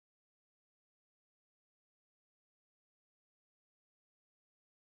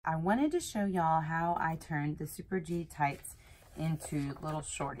I wanted to show y'all how I turned the Super G tights into little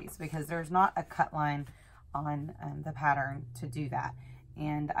shorties because there's not a cut line on the pattern to do that.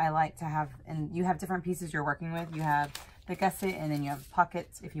 And I like to have, and you have different pieces you're working with. You have the gusset and then you have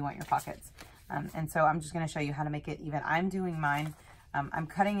pockets if you want your pockets. And so I'm just going to show you how to make it even. I'm doing mine. I'm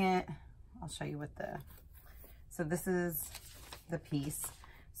cutting it. I'll show you what so this is the piece.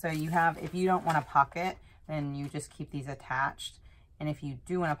 So you have, if you don't want a pocket, then you just keep these attached. And if you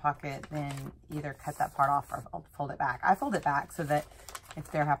do want a pocket, then either cut that part off or fold it back. I fold it back so that if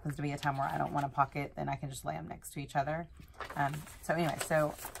there happens to be a time where I don't want a pocket, then I can just lay them next to each other. So anyway,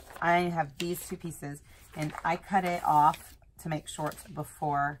 so I have these two pieces and I cut it off to make shorts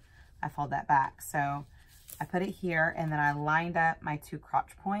before I fold that back. So I put it here and then I lined up my two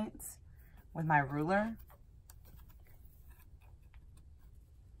crotch points with my ruler.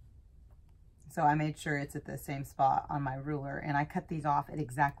 So I made sure it's at the same spot on my ruler, and I cut these off at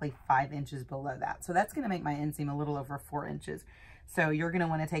exactly 5 inches below that. So that's going to make my inseam a little over 4 inches. So you're going to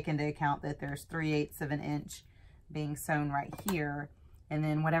want to take into account that there's 3/8 of an inch being sewn right here, and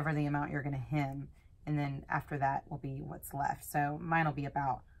then whatever the amount you're going to hem, and then after that will be what's left. So mine will be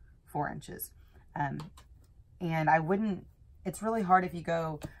about 4 inches. And I wouldn't, it's really hard if you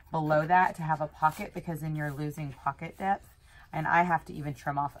go below that to have a pocket because then you're losing pocket depth. And I have to even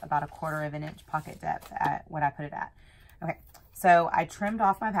trim off about 1/4 of an inch pocket depth at what I put it at. Okay, so I trimmed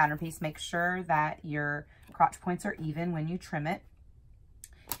off my pattern piece. Make sure that your crotch points are even when you trim it.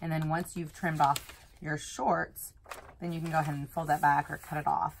 And then once you've trimmed off your shorts, then you can go ahead and fold that back or cut it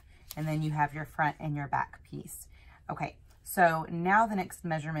off. And then you have your front and your back piece. Okay, so now the next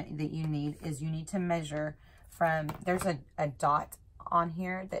measurement that you need is you need to measure from, there's a dot on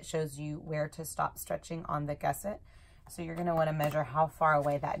here that shows you where to stop stretching on the gusset. So you're going to want to measure how far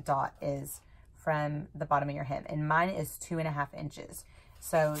away that dot is from the bottom of your hem. And mine is 2.5 inches.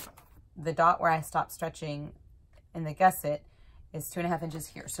 So the dot where I stopped stretching in the gusset is 2.5 inches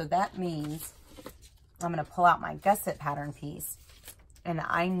here. So that means I'm going to pull out my gusset pattern piece and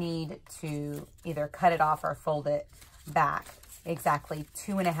I need to either cut it off or fold it back exactly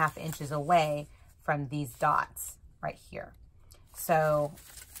 2.5 inches away from these dots right here. So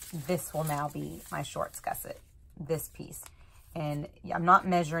this will now be my shorts gusset. This piece, and I'm not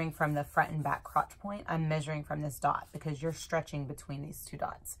measuring from the front and back crotch point. I'm measuring from this dot because you're stretching between these two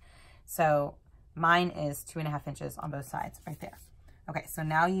dots. So mine is 2.5 inches on both sides right there. Okay, so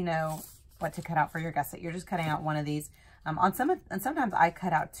now you know what to cut out for your gusset. You're just cutting out one of these. And sometimes I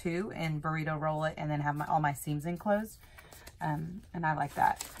cut out two and burrito roll it and then have all my seams enclosed. And I like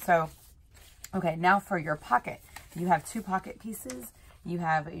that. So, okay, now for your pocket. You have two pocket pieces. You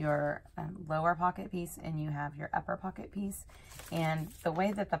have your lower pocket piece and you have your upper pocket piece. And the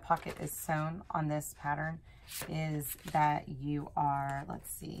way that the pocket is sewn on this pattern is that you are,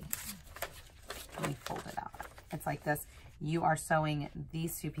 let's see, let me fold it out. It's like this. You are sewing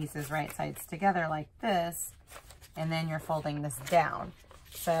these two pieces right sides together like this, and then you're folding this down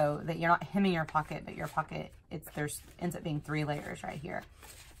so that you're not hemming your pocket, but your pocket, ends up being 3 layers right here.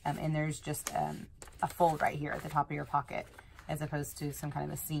 And there's just a fold right here at the top of your pocket, as opposed to some kind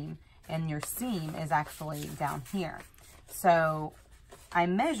of a seam. And your seam is actually down here. So I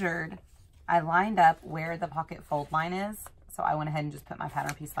lined up where the pocket fold line is. So I went ahead and just put my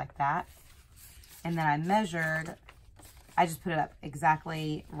pattern piece like that. And then I just put it up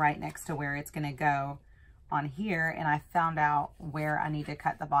exactly right next to where it's gonna go on here. And I found out where I need to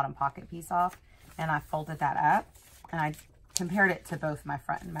cut the bottom pocket piece off. And I folded that up and I compared it to both my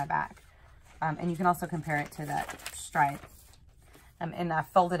front and my back. And you can also compare it to that stripe. And I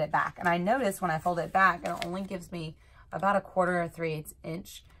folded it back. And I noticed when I fold it back, it only gives me about 1/4 or 3/8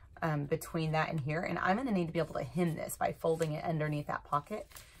 inch between that and here. And I'm gonna need to be able to hem this by folding it underneath that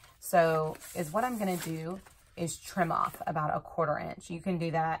pocket. So what I'm gonna do is trim off about 1/4 inch. You can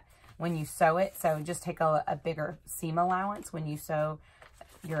do that when you sew it. So just take a bigger seam allowance when you sew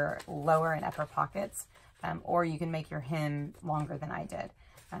your lower and upper pockets. Or you can make your hem longer than I did.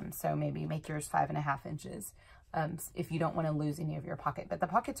 So maybe make yours 5.5 inches. If you don't want to lose any of your pocket. But the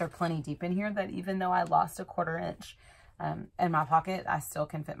pockets are plenty deep in here that even though I lost 1/4 inch in my pocket, I still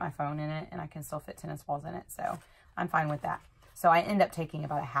can fit my phone in it and I can still fit tennis balls in it. So I'm fine with that. So I end up taking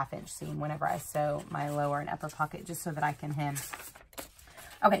about 1/2 inch seam whenever I sew my lower and upper pocket just so that I can hem.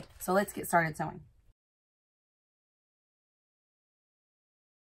 Okay, so let's get started sewing.